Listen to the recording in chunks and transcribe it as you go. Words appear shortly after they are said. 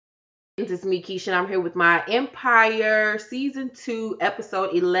It's me, Keisha, and I'm here with my Empire Season 2,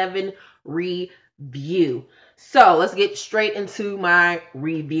 Episode 11 review. So, let's get straight into my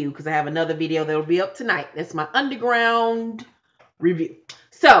review because I have another video that will be up tonight. That's my underground review.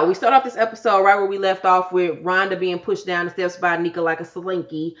 So, we start off this episode right where we left off with Rhonda being pushed down the steps by Nika like a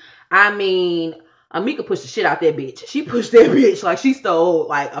slinky. I mean, Amika pushed the shit out that bitch. She pushed that bitch like she stole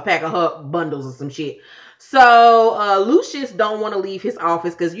like a pack of her bundles or some shit. So Lucius don't want to leave his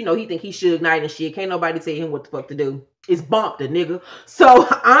office because you know he think he should night and shit. Can't nobody tell him what the fuck to do. It's bumped a nigga. So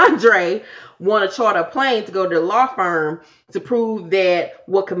Andre want to charter a plane to go to the law firm to prove that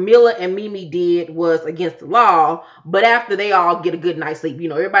what Camilla and Mimi did was against the law. But after they all get a good night's sleep, you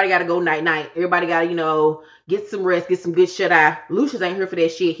know, everybody got to go night. Everybody got to, you know, get some rest, get some good shut eye. Lucius ain't here for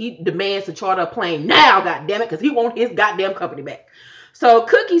that shit. He demands to charter a plane now, goddamn it, because he want his goddamn company back. So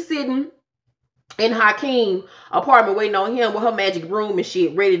Cookie sitting in Hakeem apartment waiting on him with her magic broom and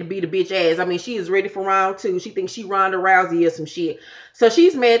shit, ready to beat a bitch ass. I mean, she is ready for round 2. She thinks she Ronda Rousey or some shit. So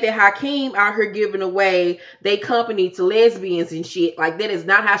she's mad that Hakeem out here giving away they company to lesbians and shit. Like, that is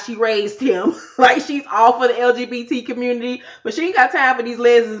not how she raised him. Like, she's all for the LGBT community, but she ain't got time for these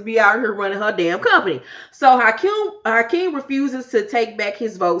lesbians to be out here running her damn company. So Hakeem refuses to take back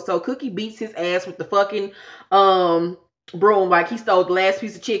his vote. So Cookie beats his ass with the fucking broom like he stole the last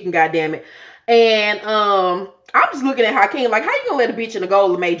piece of chicken, goddammit. And I'm just looking at Hakeem like, how you gonna let a bitch in a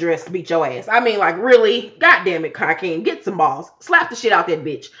gold lame dress beat your ass? I mean, like, really? God damn it, Hakeem. Get some balls. Slap the shit out that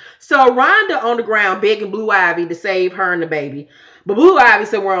bitch. So Rhonda on the ground begging Blue Ivy to save her and the baby. But Blue Ivy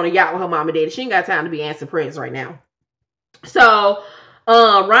somewhere on a yacht with her mom and daddy. She ain't got time to be answering prayers right now. So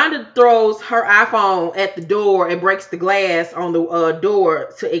Rhonda throws her iPhone at the door and breaks the glass on the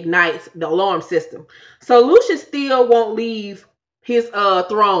door to ignite the alarm system. So Lucius still won't leave his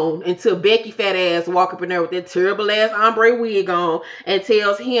throne until Becky fat ass walk up in there with that terrible ass ombre wig on and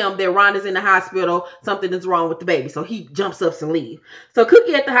tells him that Rhonda's in the hospital, something is wrong with the baby. So he jumps up and leaves. So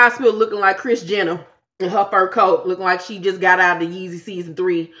Cookie at the hospital looking like Kris Jenner in her fur coat, looking like she just got out of the Yeezy season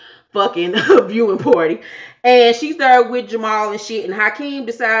 3 fucking viewing party. And she's there with Jamal and shit. And Hakeem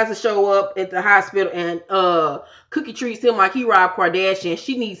decides to show up at the hospital and Cookie treats him like he Rob Kardashian.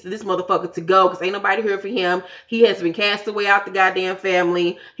 She needs this motherfucker to go because ain't nobody here for him. He has been cast away out the goddamn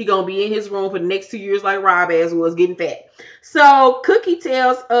family. He gonna be in his room for the next 2 years like Rob ass was, getting fat. So Cookie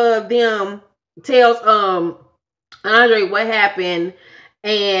tells Andre what happened.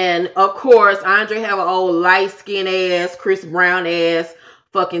 And of course, Andre have an old light skin ass, Chris Brown ass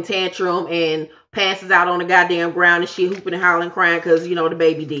fucking tantrum and passes out on the goddamn ground and shit, hooping and howling, crying because, you know, the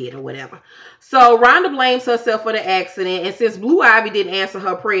baby dead or whatever. So Rhonda blames herself for the accident. And since Blue Ivy didn't answer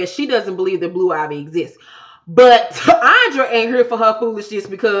her prayers, she doesn't believe that Blue Ivy exists. But Andre ain't here for her foolishness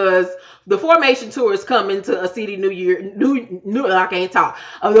because the Formation Tour is coming to a city I can't talk.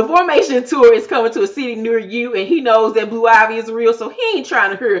 The Formation Tour is coming to a city near you, and he knows that Blue Ivy is real, so he ain't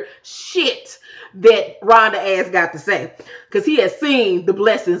trying to hear shit that Rhonda ass got to say because he has seen the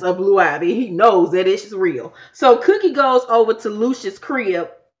blessings of Blue Ivy. He knows that it's real. So Cookie goes over to Lucius' crib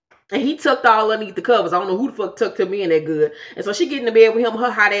and he tucked all underneath the covers. I don't know who the fuck tucked him in that good. And so she get in the bed with him,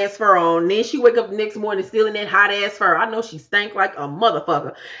 her hot ass fur on. And then she wake up the next morning still in that hot ass fur. I know she stank like a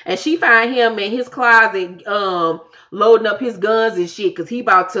motherfucker. And she find him in his closet loading up his guns and shit because he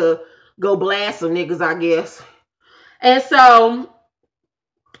about to go blast some niggas, I guess. And so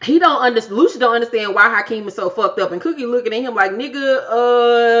he don't understand. Lucia don't understand why Hakeem is so fucked up, and Cookie looking at him like,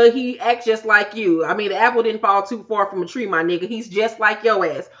 nigga, he acts just like you. I mean, the apple didn't fall too far from a tree, my nigga. He's just like your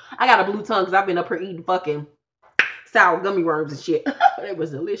ass. I got a blue tongue because I've been up here eating fucking sour gummy worms and shit. It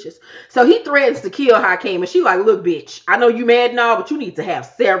was delicious. So he threatens to kill Hakeem, and she like, look, bitch, I know you mad now, but you need to have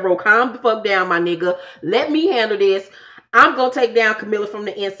several. Calm the fuck down, my nigga. Let me handle this. I'm going to take down Camilla from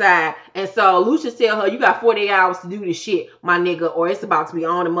the inside. And so Lucius tell her, you got 48 hours to do this shit, my nigga, or it's about to be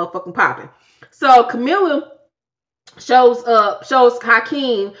on and motherfucking popping. So Camilla shows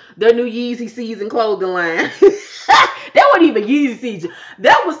Hakeem their new Yeezy season clothing line. That wasn't even Yeezy season.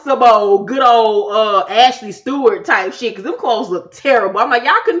 That was some old, good old Ashley Stewart type shit because them clothes look terrible. I'm like,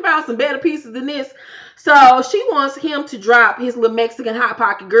 y'all couldn't find some better pieces than this. So she wants him to drop his little Mexican Hot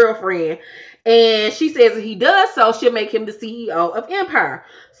Pocket girlfriend. And she says if he does so, she'll make him the CEO of Empire.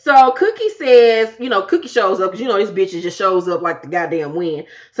 So Cookie says, you know, Cookie shows up because, you know, this bitch just shows up like the goddamn wind.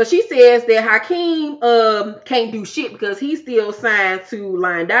 So she says that Hakeem can't do shit because he's still signed to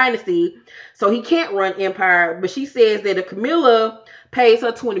Lyon Dynasty. So he can't run Empire. But she says that if Camilla pays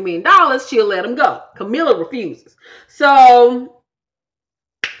her $20 million, she'll let him go. Camilla refuses. So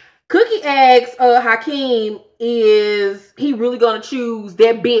Cookie asks Hakeem is he really gonna choose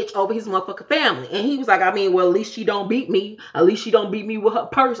that bitch over his motherfucking family? And he was like, I mean, well, at least she don't beat me. At least she don't beat me with her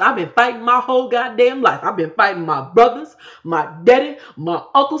purse. I've been fighting my whole goddamn life. I've been fighting my brothers, my daddy, my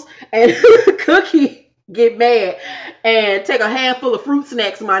uncles, and Cookie get mad and take a handful of fruit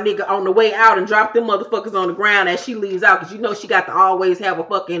snacks, my nigga, on the way out and drop them motherfuckers on the ground as she leaves out, because you know she got to always have a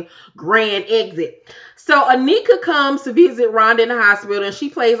fucking grand exit. So Anika comes to visit Rhonda in the hospital, and she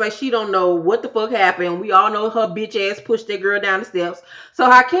plays like she don't know what the fuck happened. We all know her bitch ass pushed that girl down the steps. So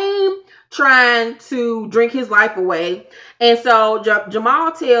Hakeem trying to drink his life away. And so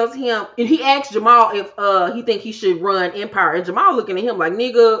Jamal tells him, and he asks Jamal if he think he should run Empire. And Jamal looking at him like,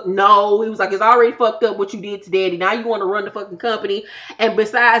 nigga, no. He was like, it's already fucked up what you did to daddy. Now you want to run the fucking company. And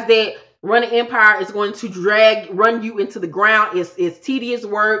besides that, running Empire is going to run you into the ground. It's tedious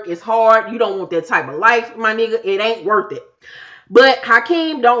work. It's hard. You don't want that type of life, my nigga. It ain't worth it. But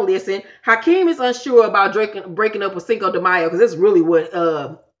Hakeem don't listen. Hakeem is unsure about breaking up with Cinco de Mayo, because that's really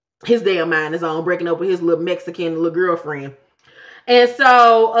what his damn mind is on, breaking up with his little Mexican little girlfriend. And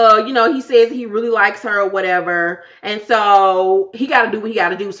so, he says he really likes her or whatever. And so he got to do what he got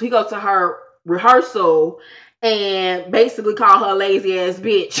to do. So he goes to her rehearsal and basically call her a lazy ass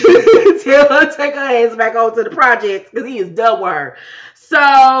bitch. Tell her to take her ass back onto the project because he is done with her.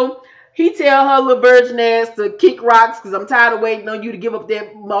 So he tell her little virgin ass to kick rocks because I'm tired of waiting on you to give up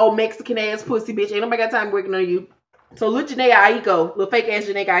that old Mexican ass pussy bitch. Ain't nobody got time waiting on you. So little Janae Aiko, little fake ass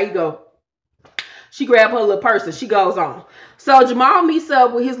Janae Aiko, she grabbed her little purse and she goes on. So Jamal meets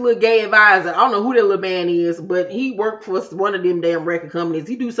up with his little gay advisor. I don't know who that little man is, but he worked for one of them damn record companies.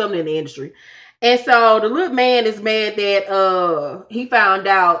 He do something in the industry. And so the little man is mad that he found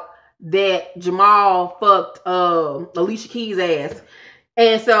out that Jamal fucked Alicia Keys' ass.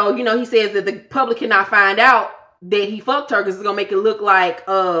 And so, he says that the public cannot find out that he fucked her because it's gonna make it look like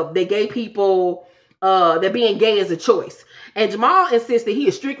that gay people that being gay is a choice. And Jamal insists that he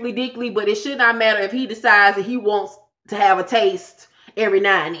is strictly dickly, but it should not matter if he decides that he wants to have a taste every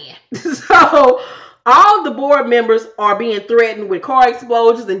now and then. So all the board members are being threatened with car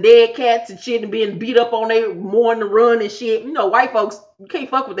explosions and dead cats and shit, and being beat up on their morning run and shit. White folks, you can't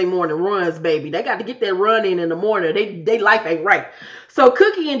fuck with their morning runs, baby. They got to get that run in the morning. They life ain't right. So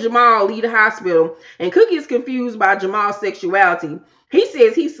Cookie and Jamal leave the hospital, and Cookie is confused by Jamal's sexuality. He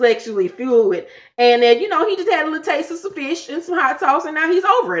says he's sexually fluid, and that, he just had a little taste of some fish and some hot sauce, and now he's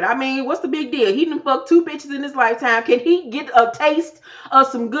over it. I mean, what's the big deal? He done fucked 2 bitches in his lifetime. Can he get a taste of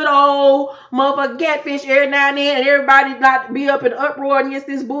some good old motherfucking catfish every now and then, and everybody not be up in uproar against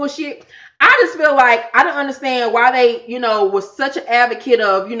this bullshit? I just feel like I don't understand why they, was such an advocate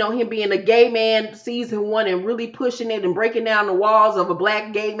of, him being a gay man season 1 and really pushing it and breaking down the walls of a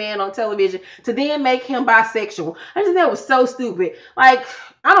black gay man on television to then make him bisexual. I just think that was so stupid. Like,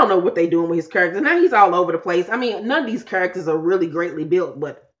 I don't know what they doing with his character. Now he's all over the place. I mean, none of these characters are really greatly built,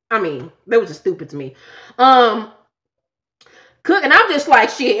 but I mean, that was just stupid to me. Cook, and I'm just like,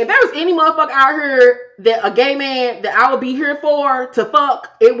 shit, if there was any motherfucker out here that a gay man that I would be here for to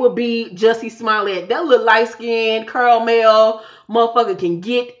fuck, it would be Jussie Smollett. That little light-skinned, curl male motherfucker can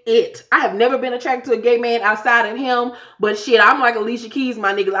get it. I have never been attracted to a gay man outside of him, but shit, I'm like Alicia Keys,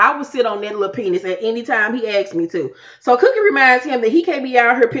 my nigga. I would sit on that little penis at any time he asks me to. So Cookie reminds him that he can't be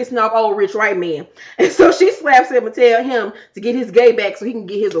out here pissing off old rich white men. And so she slaps him and tells him to get his gay back so he can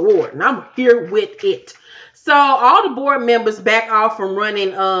get his award. And I'm here with it. So all the board members back off from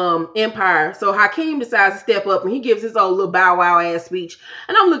running Empire. So Hakeem decides to step up and he gives his old little bow wow ass speech.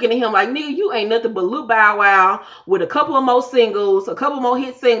 And I'm looking at him like, nigga, you ain't nothing but little bow wow with a couple of more singles, a couple more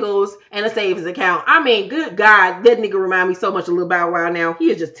hit singles, and a savings account. I mean, good God, that nigga remind me so much of Lil Bow Wow now.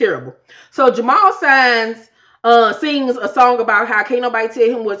 He is just terrible. So Jamal sings a song about how can't nobody tell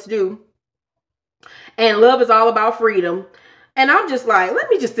him what to do. And love is all about freedom. And I'm just like,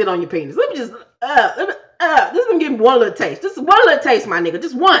 let me just sit on your penis. Let me just, this is gonna give me one little taste. Just one little taste, my nigga.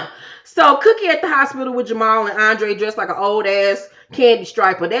 Just one. So Cookie at the hospital with Jamal and Andre dressed like an old ass Candy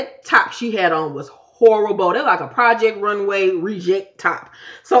Striper. That top she had on was horrible. They're like a Project Runway reject top.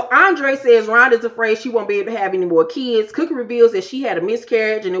 So Andre says Rhonda's afraid she won't be able to have any more kids. Cookie reveals that she had a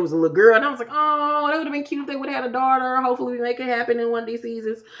miscarriage and it was a little girl. And I was like, oh, that would have been cute if they would have had a daughter. Hopefully we make it happen in one of these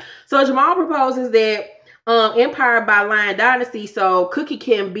seasons. So Jamal proposes that Empire by Lyon Dynasty so Cookie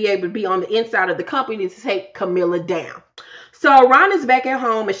can be able to be on the inside of the company to take Camilla down. So Rhonda's back at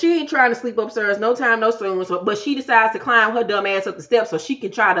home and she ain't trying to sleep upstairs. No time, no sooner. But she decides to climb her dumb ass up the steps so she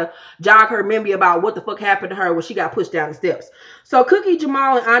can try to jog her memory about what the fuck happened to her when she got pushed down the steps. So Cookie,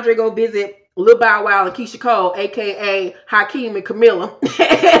 Jamal, and Andre go visit Lil Bow Wow and Keisha Cole, aka Hakeem and Camilla,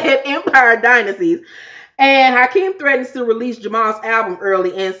 at Empire Dynasties. And Hakeem threatens to release Jamal's album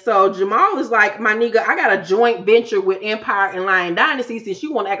early. And so Jamal is like, my nigga, I got a joint venture with Empire and Lion Dynasty. Since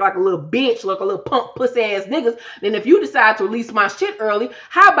you want to act like a little bitch, like a little punk pussy ass niggas, then if you decide to release my shit early,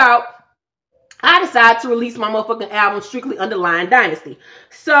 how about I decided to release my motherfucking album strictly under Lion Dynasty.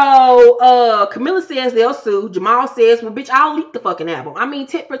 So Camilla says they'll sue. Jamal says, well, bitch, I'll leak the fucking album. I mean,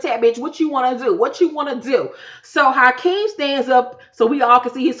 tit for tat, bitch. What you want to do? What you want to do? So Hakeem stands up so we all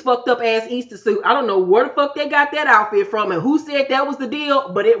can see his fucked up ass Easter suit. I don't know where the fuck they got that outfit from and who said that was the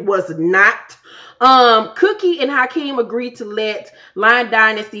deal, but it was not. Cookie and Hakeem agreed to let Lion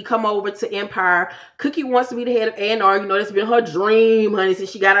Dynasty come over to Empire. Cookie wants to be the head of A&R. You know, that's been her dream, honey,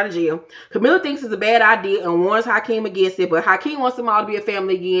 since she got out of jail. Camilla thinks it's a bad idea and warns Hakeem against it, but Hakeem wants them all to be a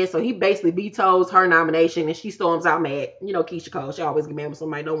family again, so he basically vetoes her nomination and she storms out mad. You know, Keisha Cole, she always get mad when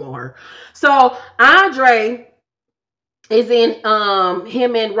somebody don't want her. So Andre is in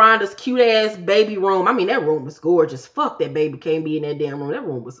him and Rhonda's cute ass baby room. I mean, that room was gorgeous. Fuck, that baby can't be in that damn room. That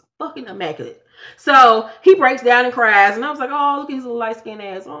room was fucking immaculate. So he breaks down and cries, and I was like, oh, look at his little light skinned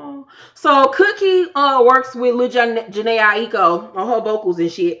ass. Oh. So Cookie works with Lil Janae Aiko on her vocals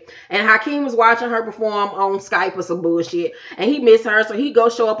and shit. And Hakeem was watching her perform on Skype or some bullshit. And he missed her, so he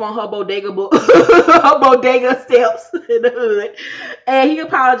goes show up on her bodega her bodega steps in the hood. And he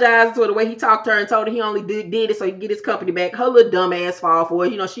apologized for the way he talked to her and told her he only did it so he could get his company back. Her little dumb ass fall for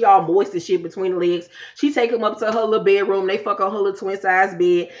it. You know, she all moist and shit between the legs. She take him up to her little bedroom. They fuck on her little twin size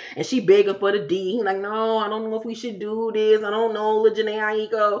bed. And she begging for the D. He like, no, I don't know if we should do this. I don't know, Lil Janae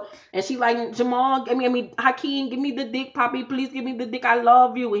Aiko. And she like, Jamal, I mean, Hakeem, give me the dick, Poppy. Please give me the dick. I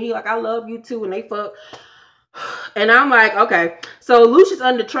love you. And he like, I love you too. And they fuck. And I'm like, okay. So Lucius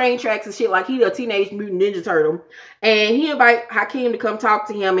under train tracks and shit like he a teenage mutant ninja turtle. And he invite Hakeem to come talk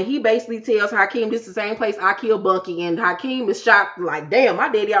to him. And he basically tells Hakeem this is the same place I killed Bunky. And Hakeem is shocked, like, damn, my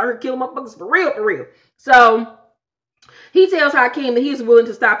daddy out here killing motherfuckers for real, for real. So he tells Hakeem that he's willing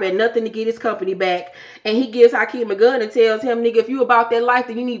to stop at nothing to get his company back. And he gives Hakeem a gun and tells him, nigga, if you about that life,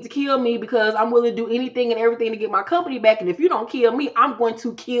 then you need to kill me because I'm willing to do anything and everything to get my company back. And if you don't kill me, I'm going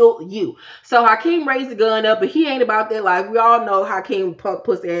to kill you. So Hakeem raised the gun up, but he ain't about that life. We all know Hakeem punk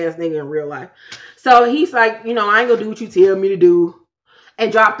pussy ass nigga in real life. So he's like, you know, I ain't gonna do what you tell me to do.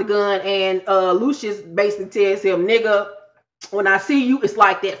 And drop the gun. And Lucius basically tells him, nigga, when I see you, it's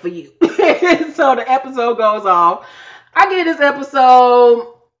like that for you. So the episode goes off. I give this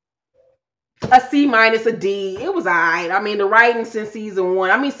episode a C minus, a D. It was alright. I mean, the writing since season one.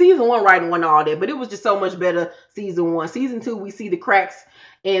 I mean, season one writing wasn't all that, but it was just so much better season one. Season two, we see the cracks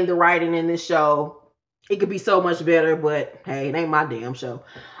in the writing in this show. It could be so much better, but hey, it ain't my damn show.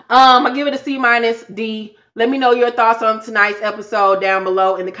 I give it a C minus, D. Let me know your thoughts on tonight's episode down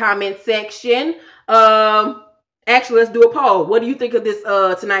below in the comment section. Actually, let's do a poll. What do you think of this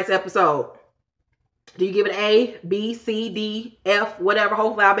tonight's episode? Do you give it A, B, C, D, F, whatever?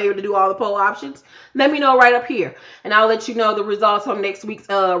 Hopefully I'll be able to do all the poll options. Let me know right up here. And I'll let you know the results on next week's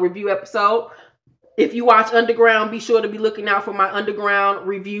review episode. If you watch Underground, be sure to be looking out for my Underground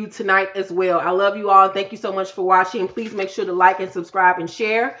review tonight as well. I love you all. Thank you so much for watching. Please make sure to like and subscribe and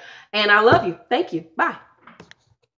share. And I love you. Thank you. Bye.